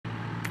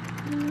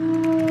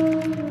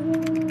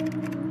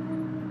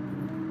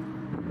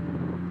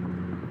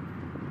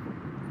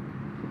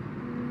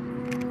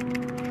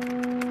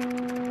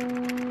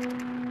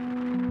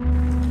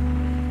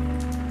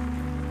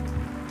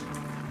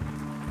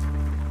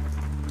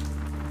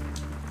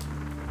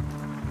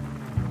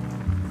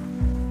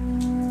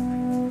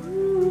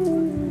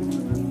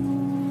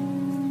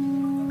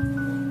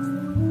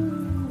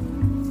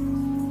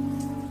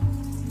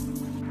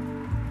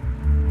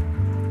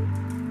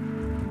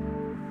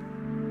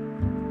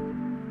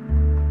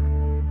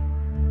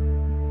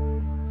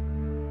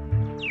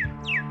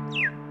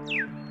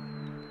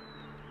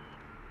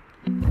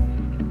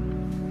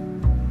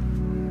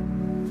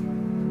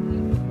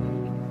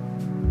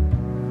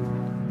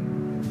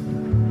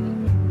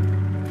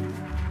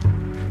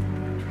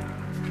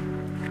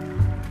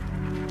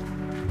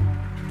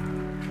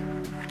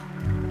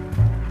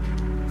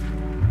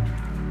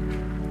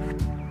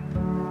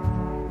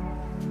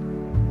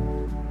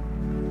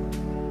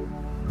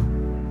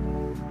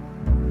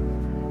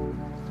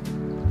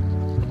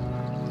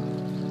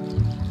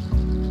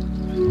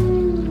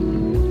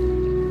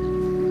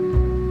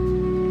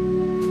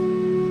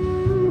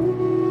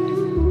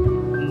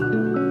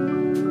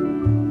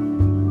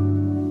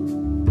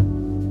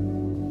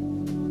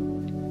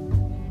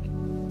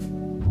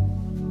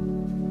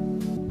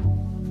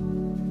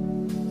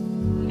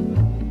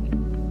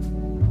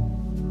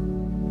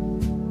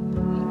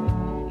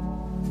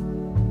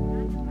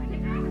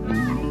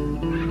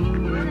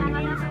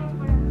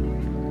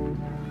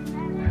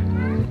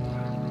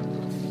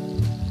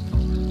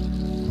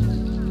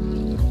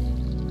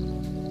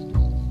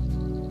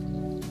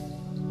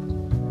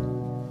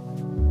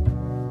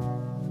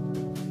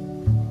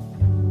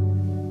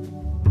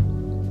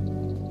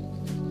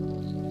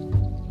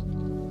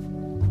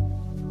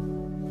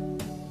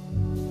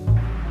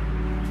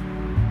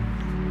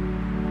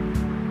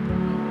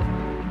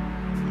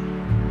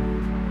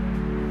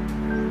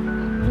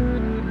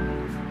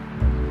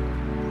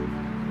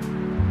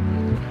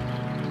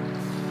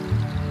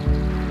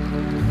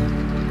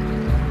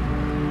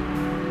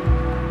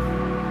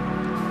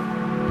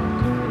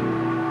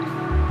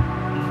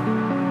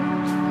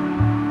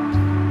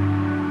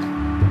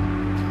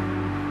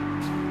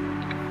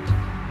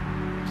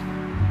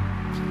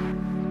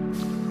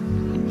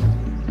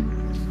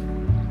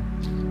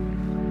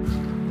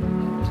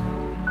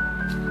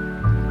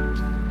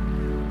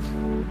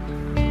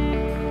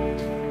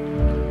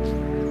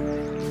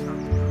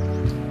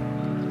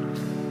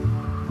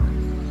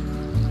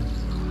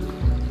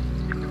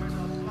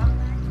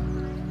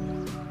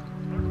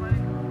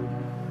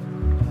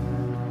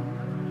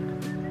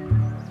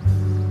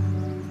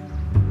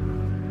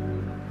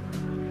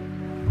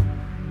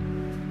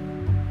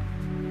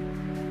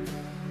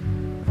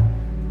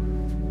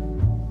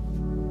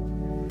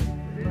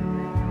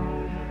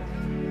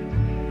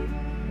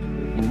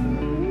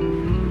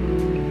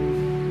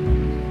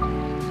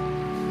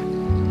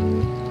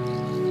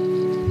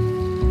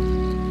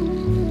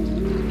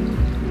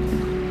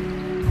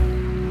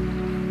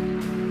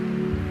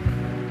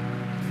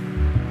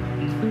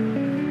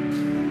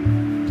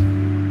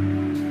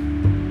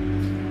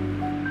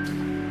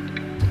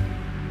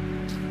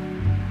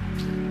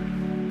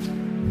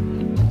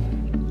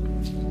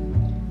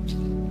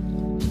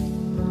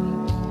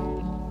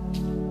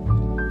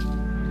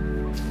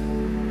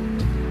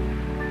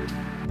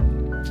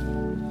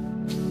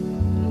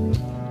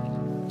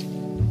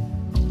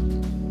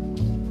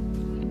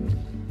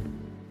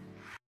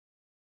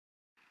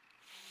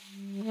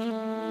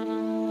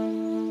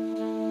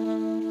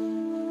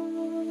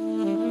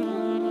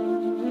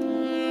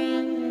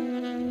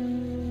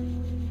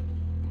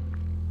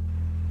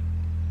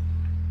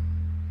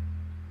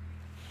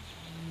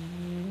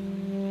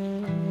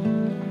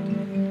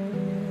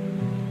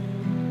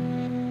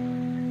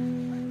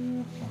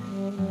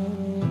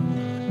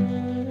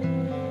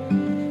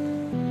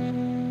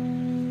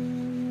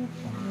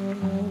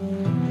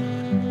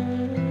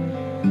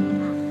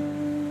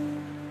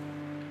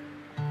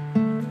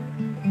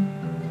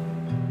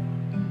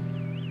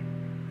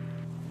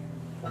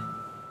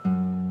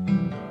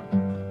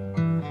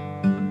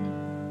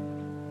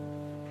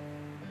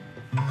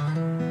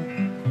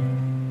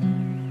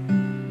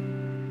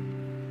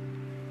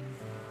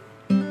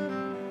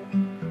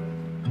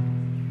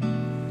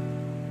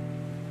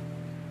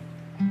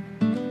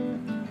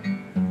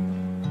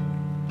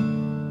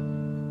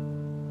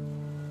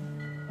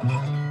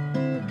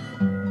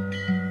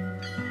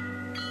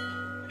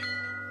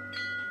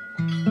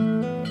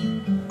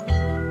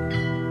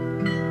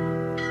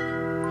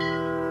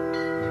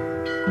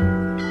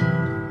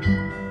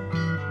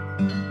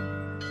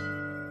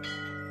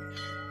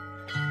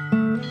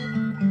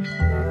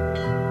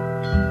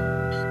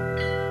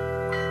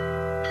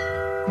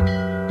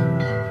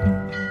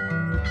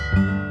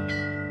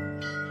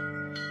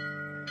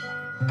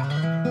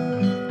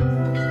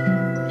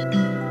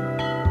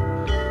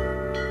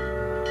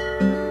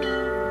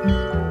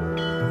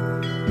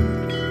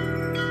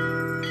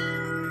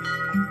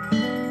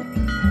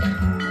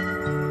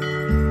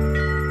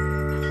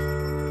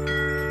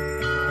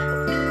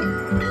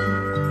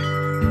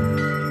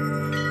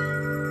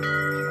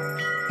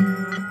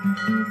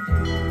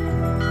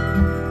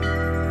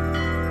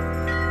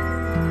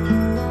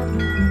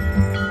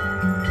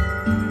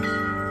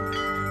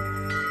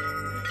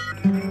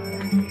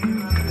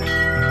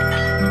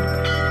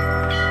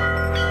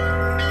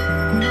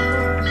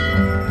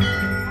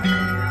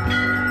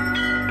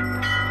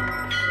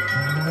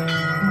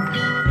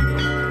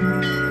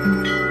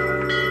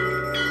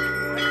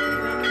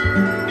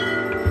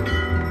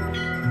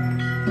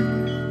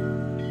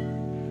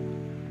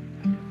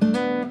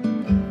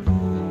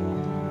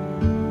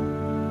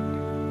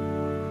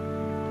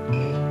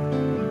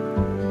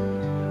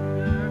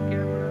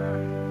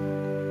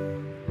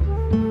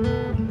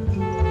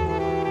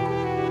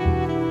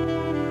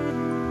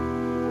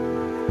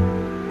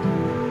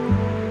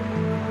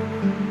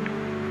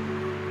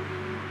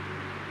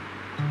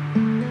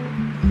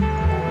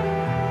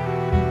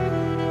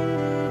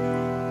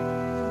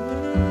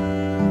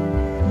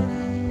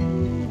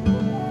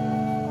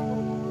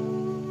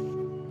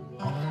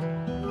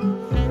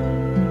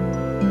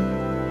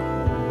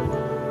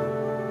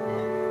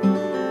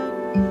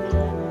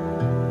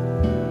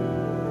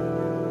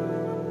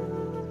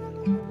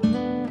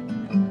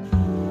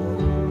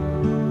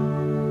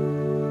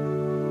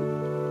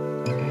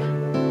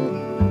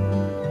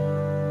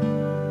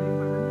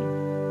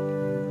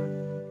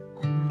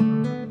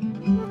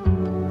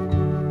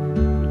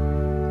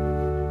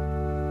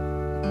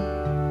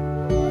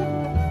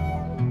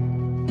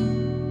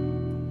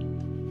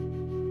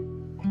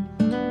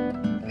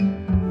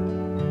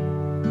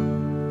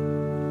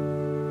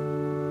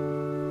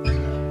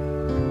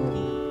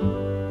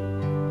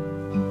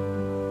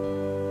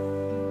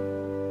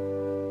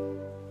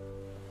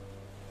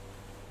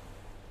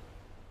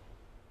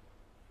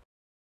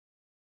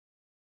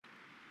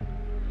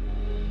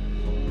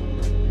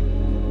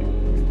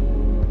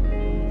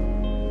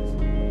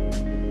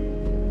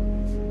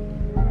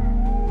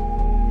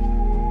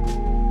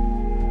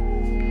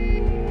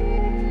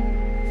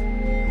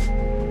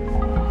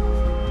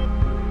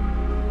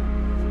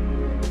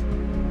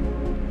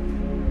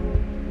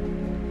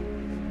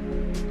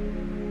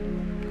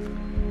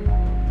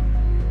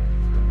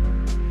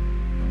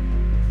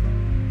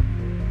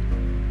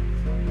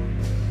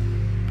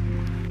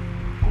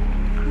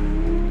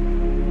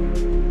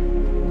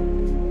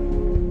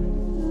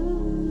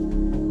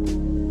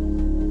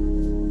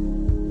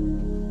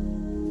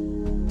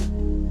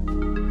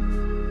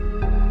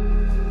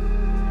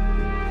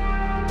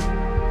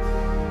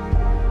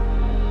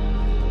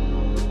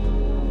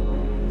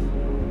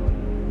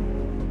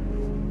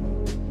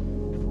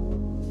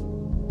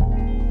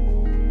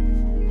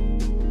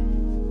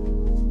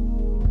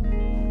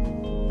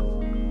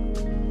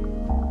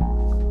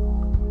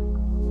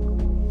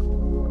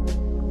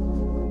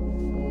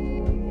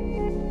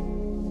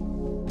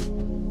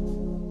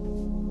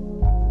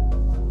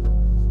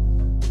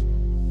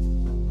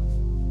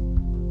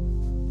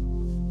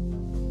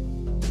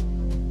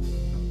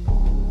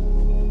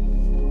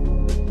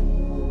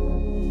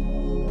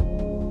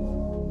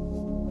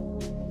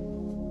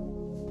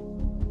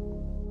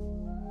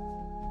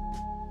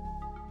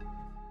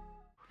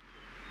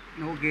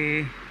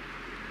Okay.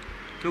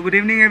 So good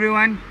evening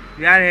everyone.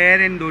 We are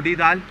here in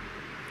Dodital.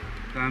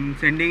 So I'm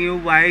sending you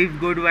vibes,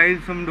 good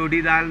vibes from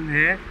Dodital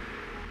here.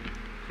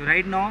 So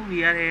right now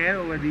we are here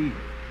over the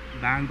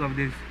bank of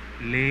this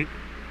lake,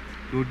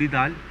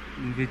 Dodital,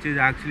 which is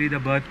actually the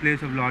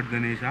birthplace of Lord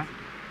Ganesha.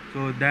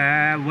 So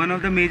one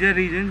of the major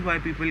reasons why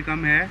people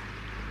come here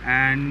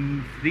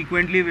and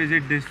frequently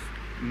visit this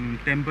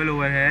temple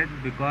over here,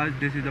 because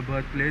this is the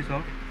birthplace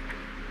of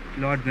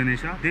Lord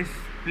Ganesha. This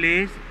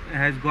place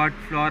has got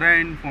flora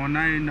and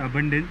fauna in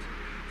abundance.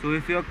 So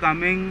if you're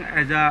coming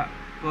as a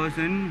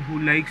person who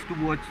likes to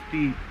watch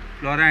the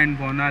flora and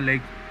fauna,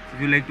 like if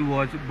you like to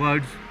watch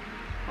birds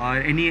or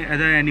any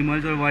other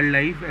animals or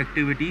wildlife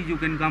activities, you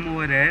can come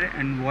over here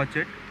and watch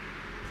it.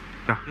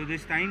 So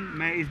this time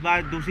मैं इस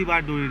बार दूसरी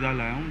बार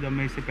डोडीताल आया हूँ. जब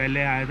मैं इससे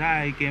पहले आया था,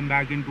 I came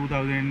back in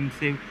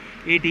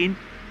 2018,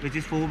 which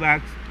is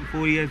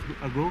 4 years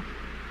ago.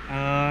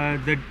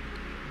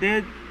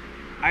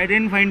 I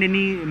didn't find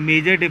any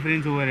major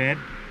difference over here.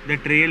 The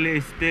trail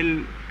is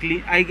still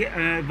clean.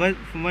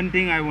 One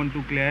thing I want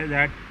to clear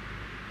that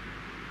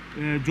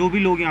जो भी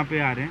लोग यहाँ पे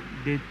आ रहे हैं,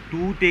 they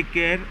do take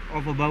care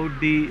of about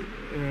the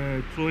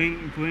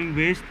throwing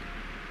waste,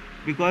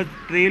 because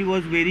trail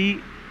was very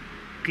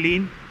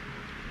clean.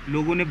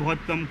 लोगों ने बहुत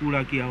कम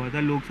कूड़ा किया हुआ था.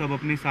 लोग सब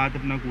अपने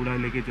साथ अपना कूड़ा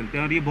लेके चलते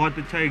हैं और ये बहुत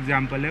अच्छा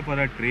एग्जाम्पल है फॉर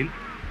अ ट्रेल.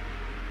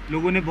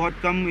 लोगों ने बहुत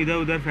कम इधर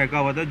उधर फेंका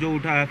हुआ था, जो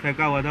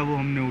फेंका हुआ था वो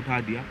हमने उठा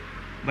दिया.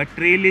 But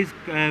trail is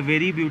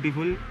very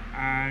beautiful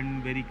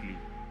and very clean.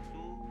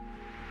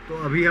 तो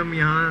अभी हम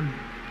यहाँ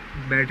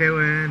बैठे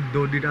हुए हैं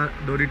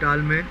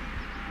डोडीताल में,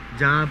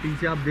 जहाँ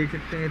पीछे आप देख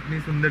सकते हैं इतनी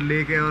सुंदर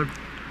लेक है और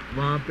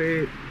वहाँ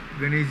पे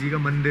गणेश जी का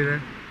मंदिर है,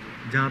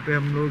 जहाँ पे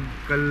हम लोग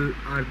कल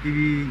आरती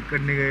भी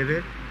करने गए थे.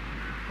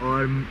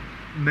 और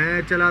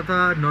मैं चला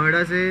था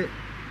नोएडा से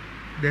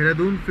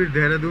देहरादून, फिर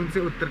देहरादून से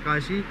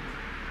उत्तरकाशी.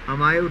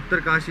 हम आए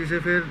उत्तरकाशी से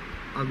फिर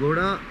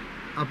अगोड़ा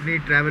अपनी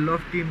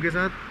ट्रैवलॉफ्ट टीम के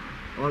साथ,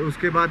 और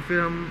उसके बाद फिर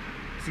हम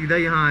सीधा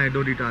यहाँ आए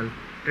डोडीताल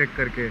ट्रैक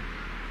करके.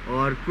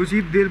 और कुछ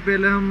ही देर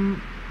पहले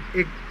हम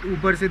एक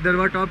ऊपर से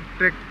दरवा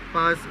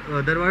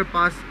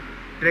पास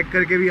ट्रैक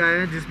करके भी आए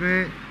हैं,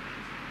 जिसमें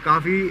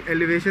काफ़ी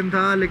एलिवेशन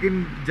था.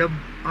 लेकिन जब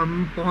हम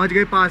पहुँच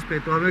गए पास पे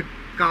तो हमें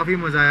काफ़ी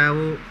मज़ा आया.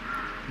 वो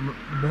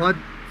बहुत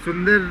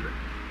सुंदर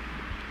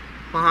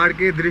पहाड़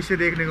के दृश्य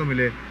देखने को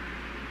मिले.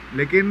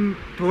 लेकिन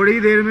थोड़ी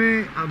देर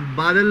में अब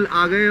बादल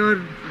आ गए और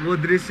वो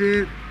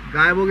दृश्य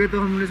गायब हो गए.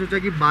 तो हमने सोचा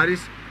कि बारिश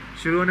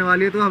शुरू होने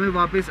वाली है तो हमें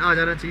वापस आ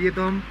जाना चाहिए.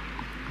 तो हम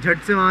झट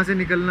से वहाँ से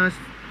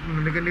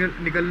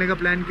निकलने का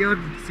प्लान किया और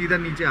सीधा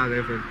नीचे आ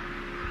गए. फिर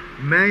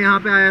मैं यहाँ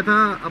पे आया था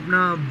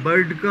अपना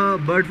बर्ड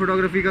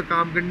फोटोग्राफी का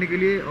काम करने के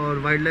लिए और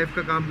वाइल्ड लाइफ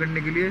का काम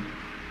करने के लिए,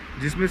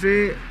 जिसमें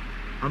से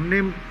हमने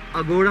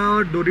अगोड़ा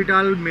और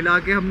डोडीताल मिला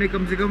के हमने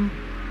कम से कम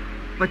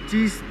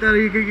 25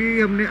 तरीके की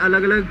हमने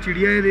अलग अलग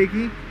चिड़ियाँ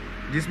देखी,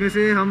 जिसमें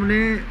से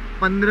हमने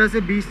 15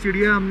 से 20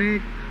 चिड़िया हमने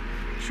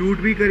शूट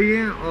भी करी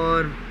हैं.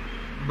 और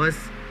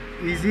बस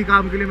इसी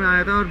काम के लिए मैं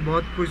आया था और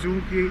बहुत खुश हूँ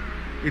कि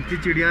इतनी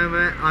चिड़िया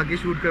मैं आके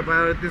शूट कर पाया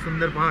और इतने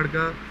सुंदर पहाड़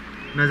का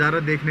नज़ारा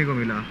देखने को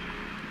मिला.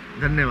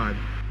 धन्यवाद.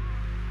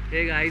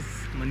 Hey guys,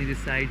 Mani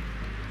this side.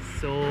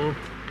 So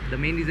the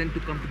main reason to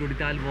come to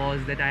Dodital was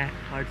that I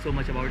heard so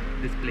much about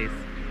this place.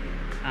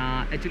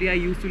 Actually I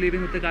used to live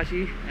in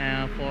Uttarakhand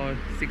for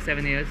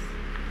 6-7 years,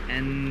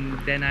 and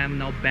then I am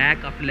now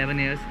back after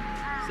 11 years.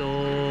 So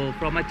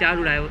from my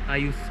childhood I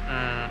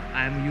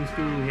am used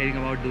to hearing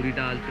about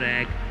Dodital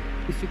trek.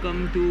 I used to come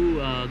to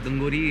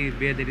Gangori,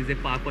 where there is a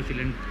park for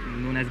children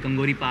known as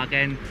Gangori Park,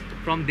 and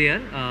from there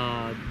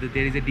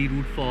there is a D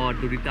route for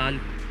Dodital.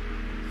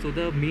 So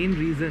the main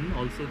reason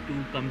also to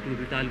come to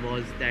Dodital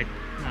was that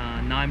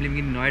now I'm living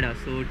in Noida,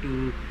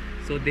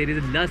 so there is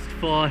a lust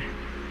for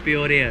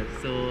pure air,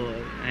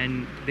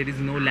 and there is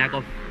no lack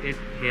of it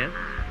here.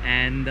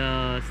 And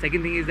the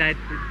second thing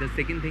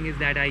is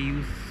that I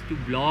used to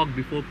vlog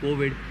before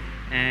COVID,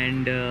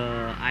 and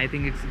I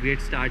think it's a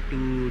great start to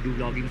do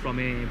vlogging from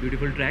a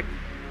beautiful track.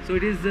 So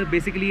it is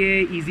basically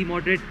a easy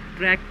moderate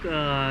track,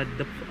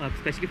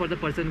 especially for the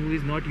person who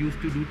is not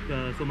used to do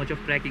so much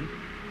of trekking.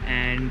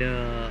 And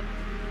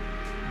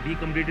we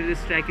completed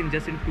this track in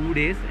 2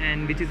 days,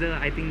 and which is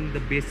I think the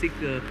basic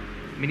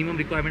minimum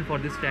requirement for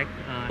this track.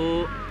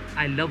 So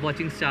I love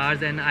watching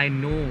stars, and I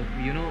know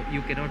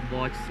you cannot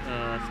watch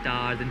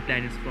stars and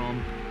planets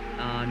from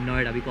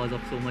Noida because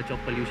of so much of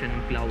pollution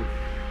and cloud.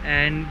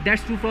 And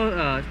that's true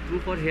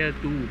for here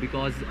too,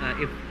 because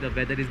if the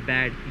weather is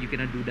bad you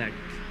cannot do that.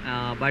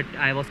 But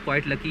I was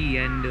quite lucky,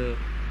 and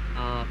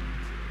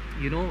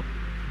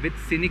with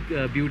scenic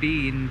beauty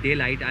in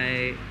daylight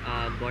I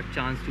got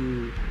chance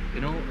to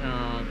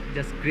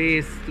just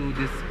grace to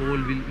this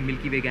whole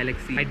Milky Way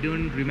galaxy. I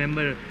don't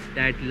remember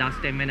that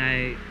last time when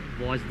I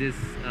watched this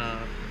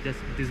just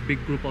this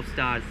big group of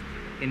stars.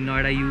 In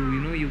Noida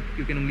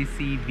you can only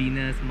see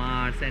Venus,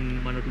 Mars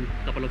and one or two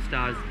couple of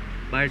stars,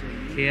 but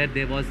here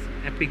there was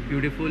epic,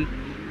 beautiful,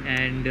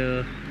 and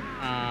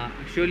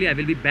surely I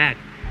will be back.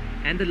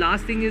 And the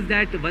last thing is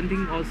that one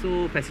thing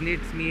also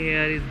fascinates me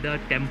here is the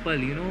temple.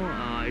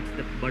 It's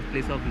the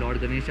birthplace of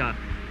Lord Ganesha,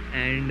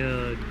 and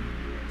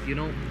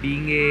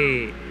being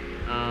a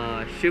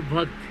Shiv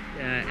Bhakt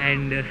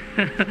and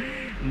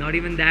not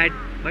even that,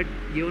 but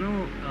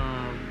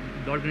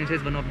Lord Ganesha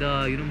is one of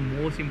the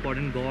most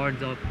important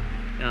gods of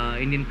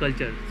Indian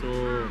culture.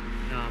 So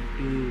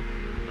to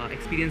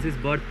experience his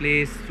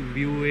birthplace, to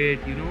view it,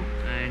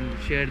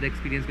 and share the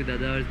experience with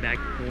others back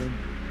home.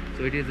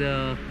 So it is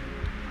a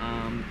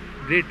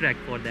great track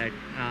for that,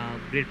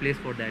 great place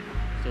for that.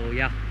 So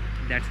yeah,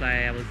 that's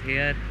why I was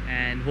here,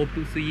 and hope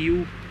to see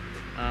you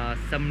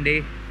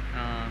someday.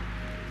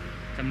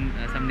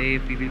 Someday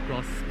if we will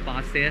cross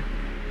paths here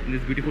in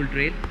this beautiful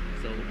trail.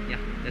 So yeah,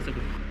 that's a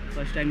good.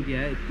 First time किया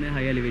है इतने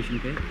high elevation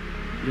पे,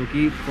 जो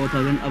कि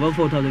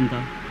 4000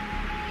 था,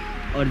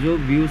 और जो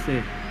views है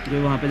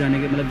जो वहाँ पे जाने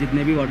के मतलब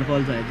जितने भी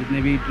वाटरफॉल्स आए,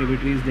 जितने भी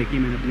ट्रिब्यूटरीज देखी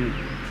मैंने अपने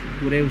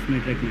पूरे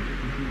उसमें ट्रैक में,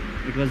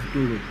 इट वाज टू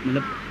गुड.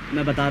 मतलब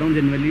मैं बता रहा हूँ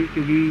जनरली,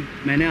 क्योंकि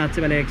मैंने आज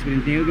से पहले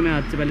एक्सपीरियंस नहीं है, क्योंकि मैं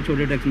आज से पहले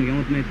छोटे ट्रैक्स में गया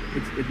हूँ, उसमें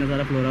इतना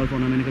सारा फ्लोरा और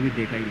फौना मैंने कभी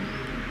देखा ही नहीं.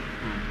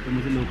 हाँ, तो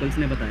मुझे लोकल्स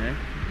ने बताया है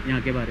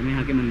यहाँ के बारे में,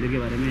 यहाँ के मंदिर के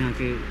बारे में, यहाँ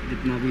के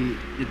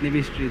जितनी भी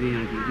हिस्ट्री थी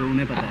यहाँ की, जो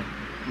उन्हें पता है,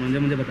 उन्होंने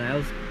मुझे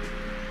बताया.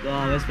 तो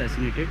आई वॉज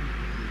फैसिनेटेड,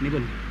 नहीं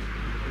बोलूँ,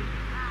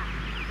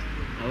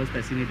 आई वॉज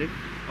फैसिनेटेड.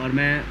 और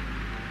मैं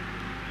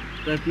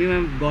पर्सनली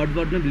मैं गॉड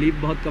में बिलीव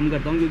बहुत कम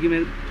करता हूँ, क्योंकि मैं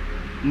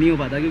नहीं हो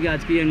पाता, क्योंकि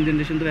आज की यंग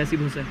जनरेशन तो वैसी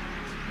घुस है.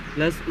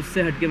 प्लस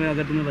उससे हट के मैं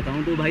अगर तुम्हें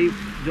बताऊँ तो भाई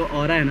जो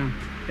ऑरा है ना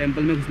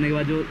टेंपल में घुसने के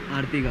बाद, जो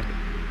आरती का,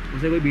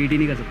 उसे कोई बीट ही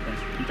नहीं कर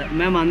सकता है.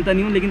 मैं मानता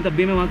नहीं हूँ, लेकिन तब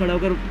भी मैं वहाँ खड़ा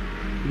होकर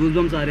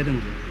गूज़बम्स आ रहे थे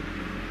मुझे.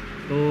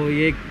 तो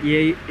ये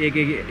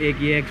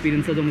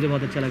एक्सपीरियंस था जो मुझे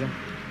बहुत अच्छा लगा.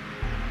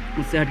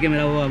 उससे हट के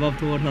मेरा वो अबव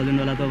 4000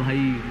 वाला तो भाई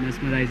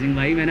मेस्मराइजिंग,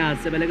 भाई मैंने आज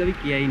से पहले कभी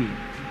किया ही नहीं.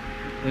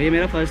 तो ये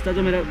मेरा फर्स्ट था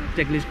जो मेरा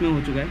चेकलिस्ट में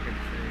हो चुका है,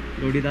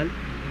 डोडीताल.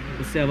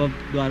 उससे अबव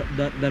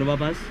दरवा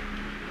पास.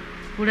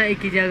 पूरा एक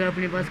ही जगह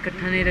अपने पास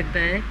इकट्ठा नहीं रखता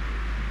है,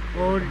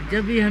 और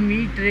जब भी हम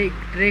ही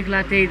ट्रैक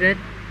लाते हैं इधर,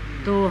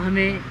 तो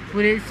हमें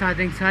पूरे साथ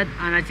के साथ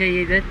आना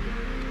चाहिए. इधर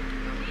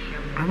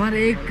हमारा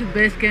एक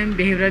बेस कैंप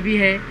बेहवरा भी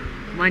है,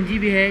 मांझी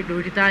भी है,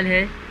 डोडीताल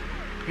है.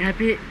 यहाँ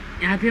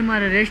पे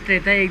हमारा रेस्ट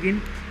रहता है एक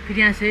दिन. फिर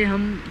यहाँ से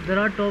हम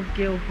दरवा टॉप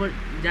के ऊपर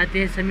जाते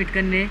हैं समिट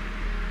करने,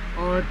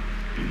 और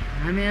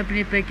हमें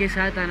अपने पैक के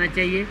साथ आना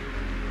चाहिए.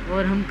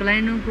 और हम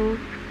क्लाइंटों को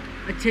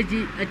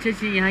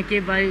अच्छे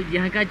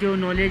यहाँ का जो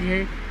नॉलेज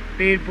है,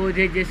 पेड़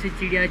पौधे जैसे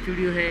चिड़िया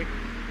चुड़ियों है,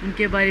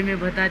 उनके बारे में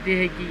बताते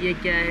हैं कि ये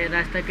क्या है,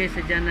 रास्ता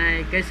कैसे जाना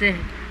है,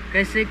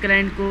 कैसे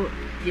क्लाइंट को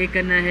ये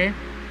करना है,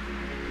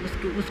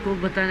 उसको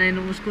बताना है,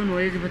 उसको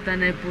नॉलेज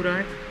बताना है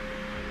पूरा.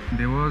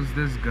 There was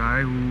this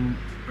guy who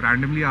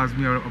randomly asked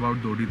me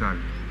about Dodital.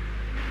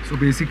 So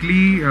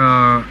basically,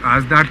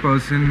 as that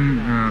person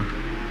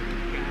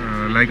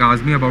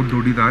asked me about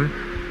Dodital,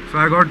 so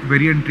I got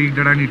very intrigued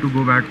that I need to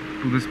go back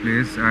to this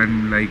place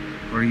and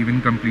or even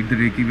complete the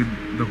recce with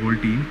the whole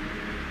team.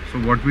 So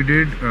what we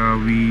did,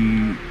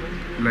 we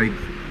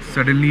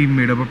suddenly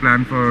made up a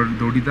plan for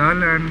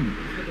Dodital,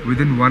 and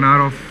within 1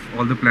 hour of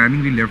all the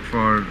planning, we left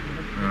for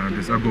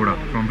this Agoda,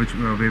 from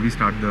where we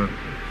start the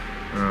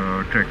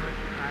trek.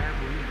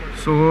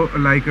 So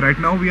right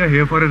now we are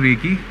here for a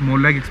recce, more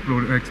like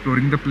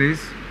exploring the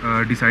place,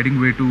 deciding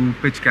where to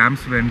pitch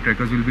camps when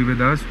trekkers will be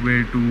with us,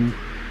 where to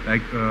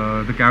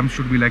the camps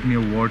should be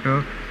near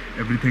water,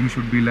 everything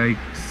should be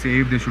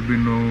safe, there should be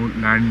no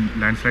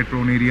landslide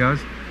prone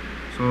areas.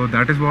 So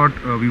that is what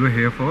we were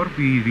here for.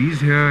 We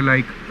reached here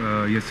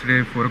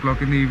yesterday 4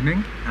 o'clock in the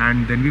evening,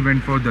 and then we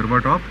went for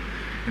Darwa top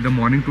in the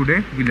morning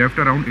today. We left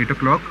around 8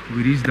 o'clock,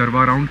 we reached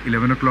Darwa around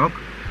 11 o'clock.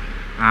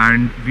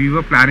 And we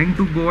were planning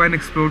to go and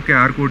explore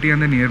Kyar Koti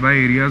and the nearby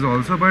areas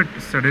also, but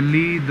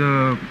suddenly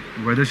the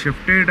weather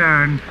shifted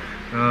and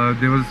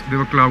there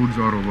were clouds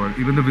all over.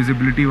 Even the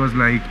visibility was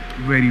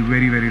very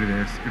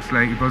less.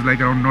 It was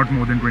around not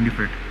more than 20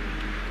 feet.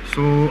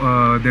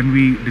 So then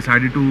we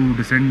decided to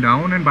descend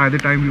down, and by the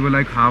time we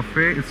were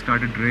halfway, it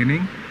started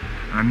raining.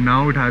 And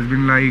now it has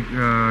been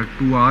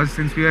 2 hours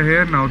since we are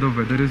here. Now the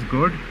weather is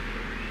good.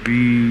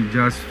 We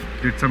just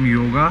did some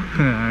yoga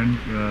and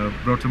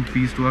brought some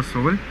peace to our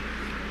soul.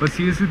 But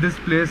seriously, this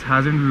place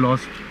hasn't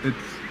lost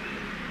its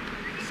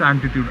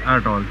sanctity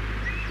at all.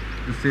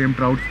 The same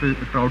trout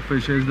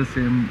fishes, the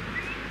same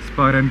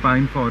spur and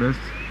pine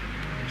forests,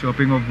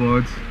 chirping of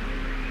birds,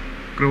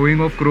 crowing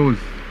of crows.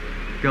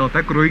 क्या होता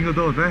है? Crowing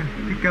तो होता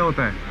है कि क्या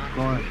होता है?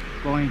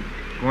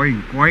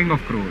 Cawing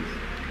of crows.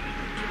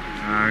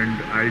 And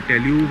I'll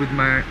tell you with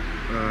my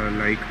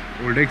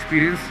older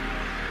experience,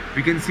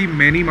 we can see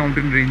many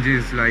mountain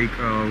ranges like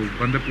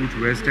Bandapooch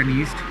West and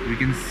East. We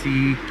can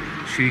see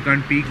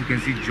Shrikant Peak, we can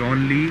see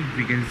John Lee,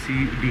 we can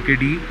see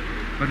DKD.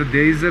 But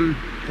there is a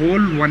whole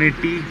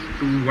 180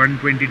 to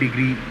 120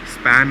 degree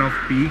span of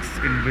peaks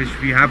in which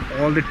we have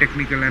all the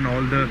technical and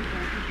all the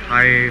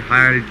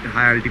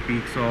high altitude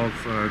peaks of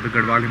the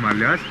Garhwal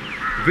Himalayas,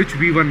 which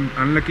we were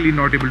unluckily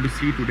not able to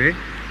see today.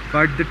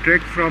 But the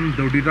trek from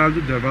Dodital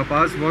to Darwa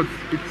Pass was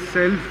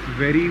itself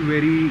very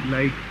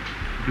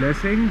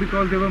blessing,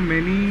 because there were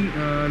many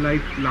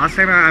last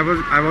time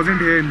I wasn't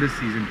here in this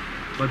season,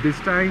 but this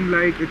time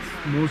it's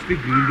mostly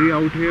greenery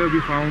out here.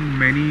 We found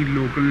many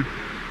local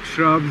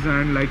shrubs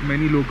and like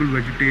many local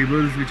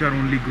vegetables which are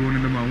only grown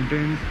in the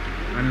mountains,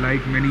 and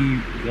like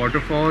many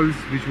waterfalls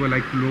which were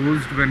like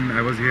closed when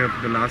I was here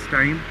the last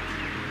time.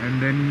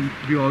 And then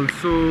we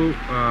also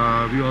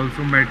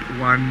met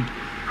one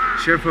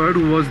shepherd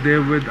who was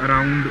there with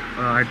around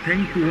I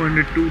think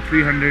 200 to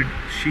 300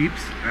 sheep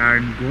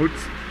and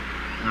goats,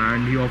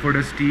 and he offered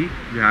us tea.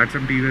 We had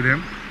some tea with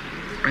him,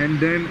 and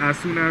then as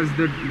soon as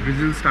the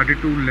drizzle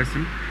started to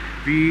lessen,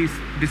 we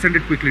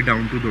descended quickly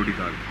down to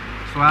Dodital.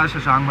 So as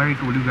Shashank bhai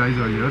told you guys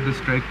earlier, this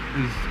trek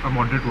is a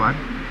moderate one,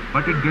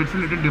 but it gets a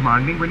little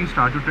demanding when you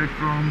start to trek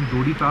from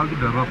Dodital to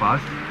Darwa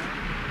Pass,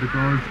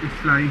 because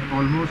it's like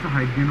almost a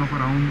height gain of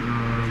around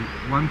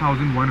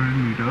 1100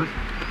 meters,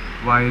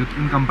 while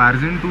in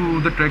comparison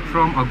to the trek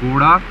from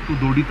Agoda to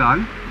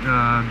Dodital,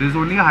 there's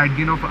only a height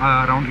gain of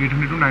around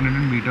 800 to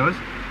 900 meters,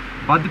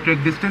 but the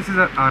trek distance is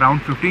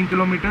around 15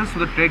 kilometers, so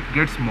the trek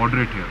gets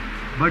moderate here.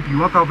 But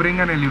you are covering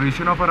an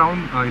elevation of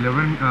around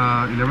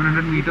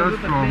 1100 meters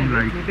from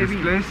like this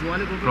place,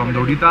 from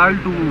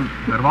Dodital to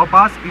Darwa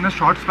Pass, in a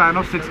short span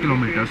of 6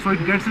 kilometers. So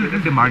it gets a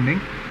little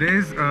demanding. There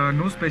is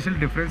no special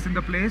difference in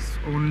the place.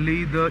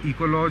 Only the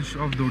Eco Lodge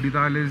of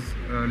Dodital is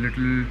a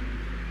little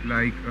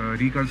like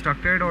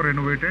reconstructed or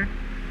renovated,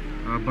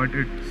 but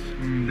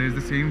there's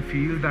the same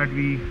feel that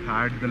we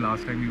had the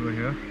last time we were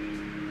here.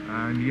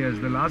 And yes,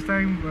 the last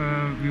time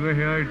we were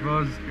here, it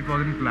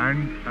wasn't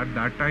planned at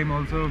that time.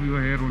 Also, we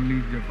were here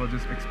only for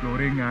just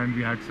exploring, and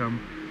we had some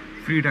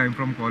free time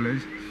from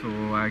college,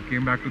 so I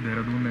came back to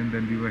Dehradun and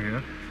then we were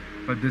here.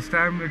 But this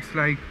time it's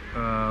like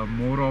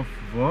more of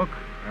work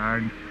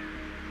and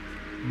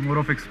more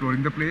of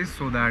exploring the place,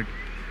 so that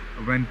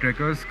when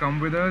trekkers come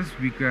with us,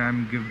 we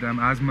can give them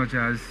as much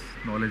as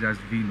knowledge as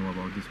we know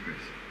about this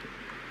place.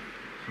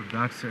 So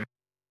that's it.